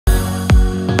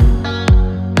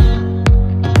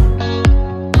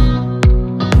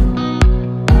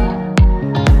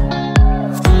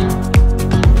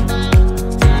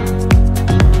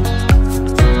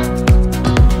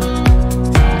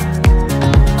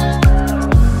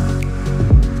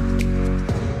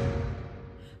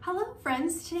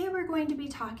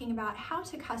talking about how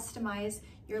to customize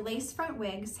your lace front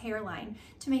wigs hairline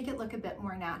to make it look a bit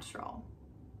more natural.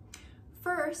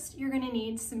 First, you're going to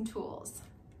need some tools.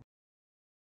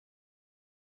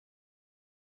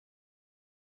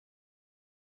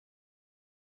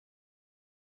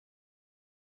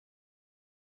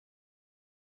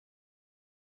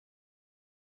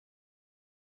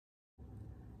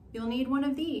 You'll need one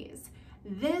of these.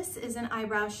 This is an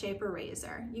eyebrow shaper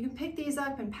razor. You can pick these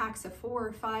up in packs of 4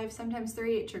 or 5, sometimes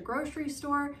 3 at your grocery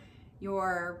store,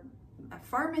 your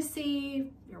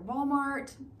pharmacy, your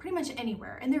Walmart, pretty much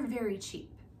anywhere, and they're very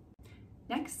cheap.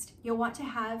 Next, you'll want to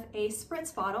have a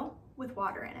spritz bottle with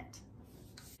water in it.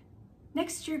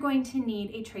 Next, you're going to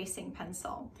need a tracing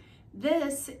pencil.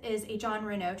 This is a Jon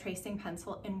Renau tracing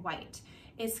pencil in white.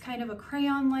 It's kind of a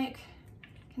crayon-like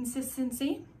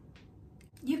consistency.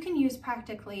 You can use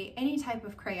practically any type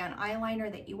of crayon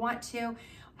eyeliner that you want to.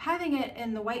 Having it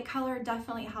in the white color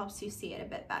definitely helps you see it a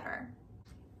bit better.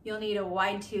 You'll need a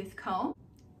wide tooth comb,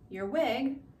 your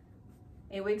wig,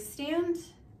 a wig stand,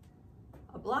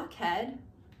 a blockhead.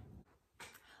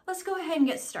 Let's go ahead and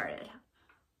get started.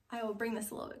 I will bring this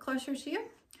a little bit closer to you.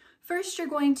 First, you're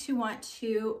going to want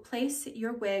to place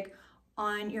your wig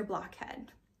on your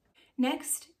blockhead.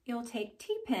 Next, you'll take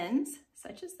T-pins,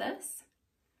 such as this,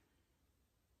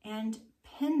 and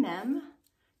pin them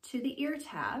to the ear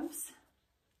tabs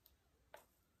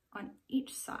on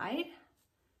each side.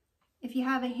 If you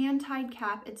have a hand-tied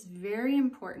cap, it's very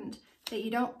important that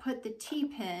you don't put the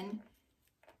T-pin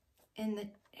in the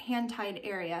hand-tied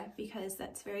area because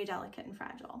that's very delicate and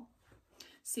fragile.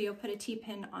 So you'll put a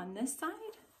T-pin on this side,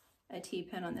 a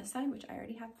T-pin on this side, which I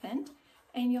already have pinned,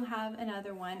 and you'll have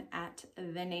another one at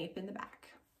the nape in the back.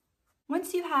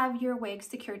 Once you have your wig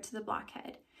secured to the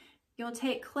blockhead, you'll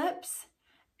take clips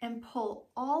and pull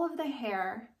all of the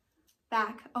hair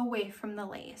back away from the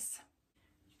lace.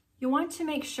 You'll want to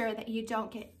make sure that you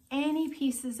don't get any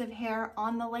pieces of hair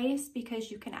on the lace because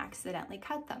you can accidentally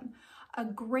cut them. A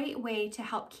great way to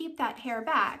help keep that hair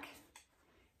back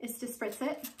is to spritz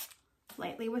it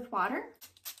lightly with water,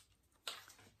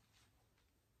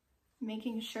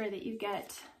 making sure that you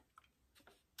get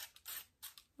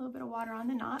a little bit of water on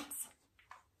the knots,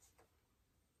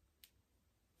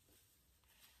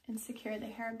 and secure the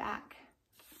hair back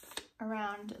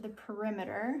around the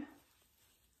perimeter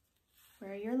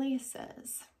where your lace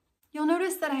is. You'll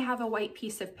notice that I have a white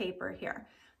piece of paper here.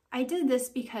 I did this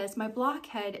because my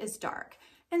blockhead is dark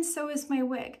and so is my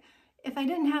wig. If I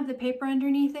didn't have the paper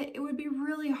underneath it, it would be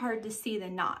really hard to see the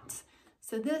knots.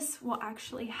 So this will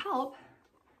actually help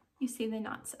you see the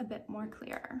knots a bit more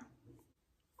clear.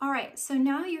 All right, so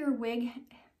now your wig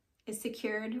is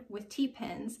secured with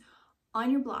T-pins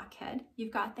on your blockhead.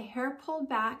 You've got the hair pulled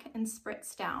back and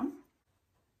spritzed down.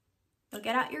 You'll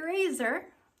get out your razor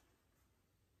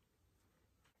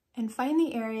and find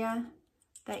the area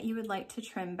that you would like to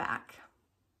trim back.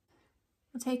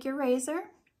 You'll take your razor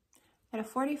at a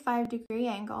 45-degree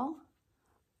angle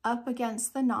up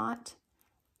against the knot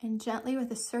and gently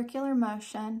with a circular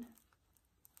motion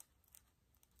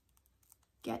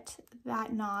get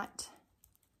that knot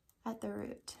at the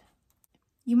root.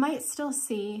 You might still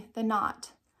see the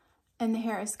knot and the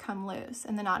hair has come loose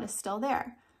and the knot is still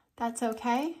there. That's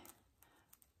okay.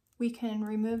 We can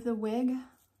remove the wig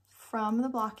from the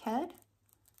blockhead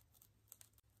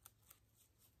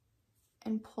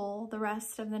and pull the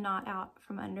rest of the knot out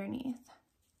from underneath.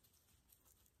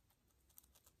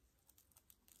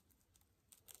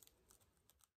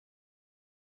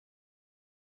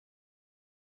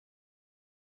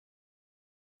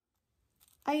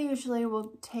 I usually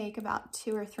will take about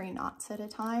 2 or 3 knots at a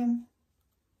time.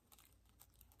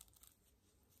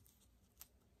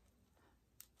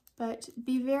 But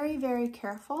be very, very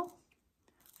careful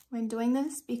when doing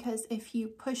this because if you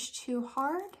push too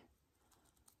hard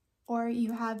or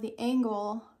you have the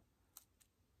angle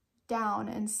down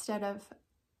instead of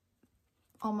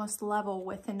almost level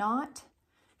with the knot,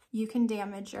 you can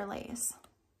damage your lace.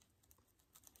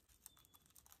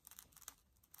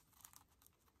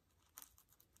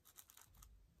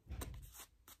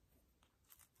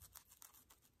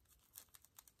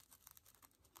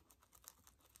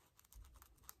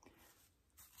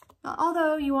 Now,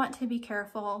 although you want to be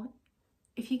careful,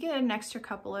 if you get an extra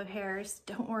couple of hairs,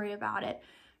 don't worry about it.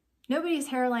 Nobody's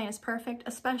hairline is perfect,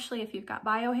 especially if you've got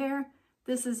bio hair.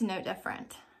 This is no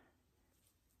different.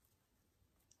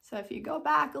 So if you go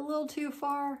back a little too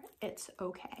far, it's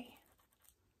okay.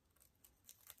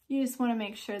 You just want to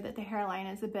make sure that the hairline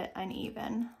is a bit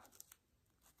uneven.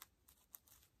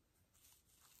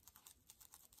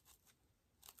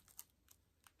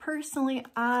 Personally,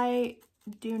 I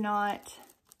do not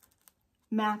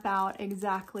map out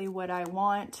exactly what I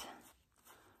want.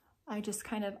 I just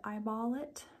kind of eyeball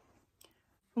it.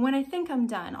 When I think I'm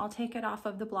done, I'll take it off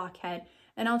of the blockhead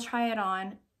and I'll try it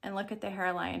on and look at the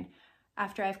hairline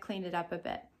after I've cleaned it up a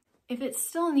bit. If it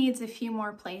still needs a few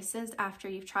more places after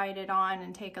you've tried it on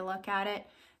and take a look at it,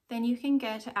 then you can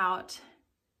get out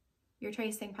your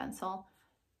tracing pencil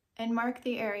and mark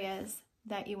the areas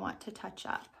that you want to touch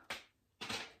up.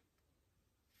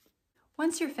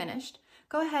 Once you're finished,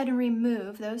 go ahead and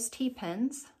remove those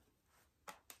T-pins.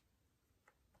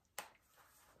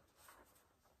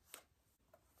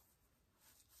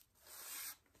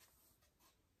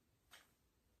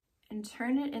 And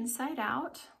turn it inside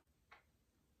out.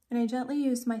 And I gently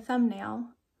use my thumbnail,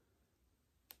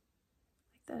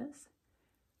 like this,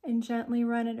 and gently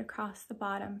run it across the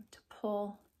bottom to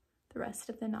pull the rest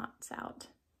of the knots out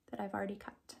that I've already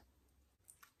cut.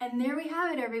 And there we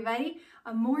have it, everybody,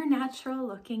 a more natural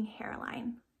looking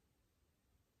hairline.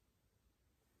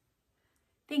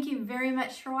 Thank you very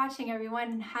much for watching, everyone,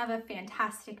 and have a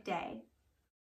fantastic day.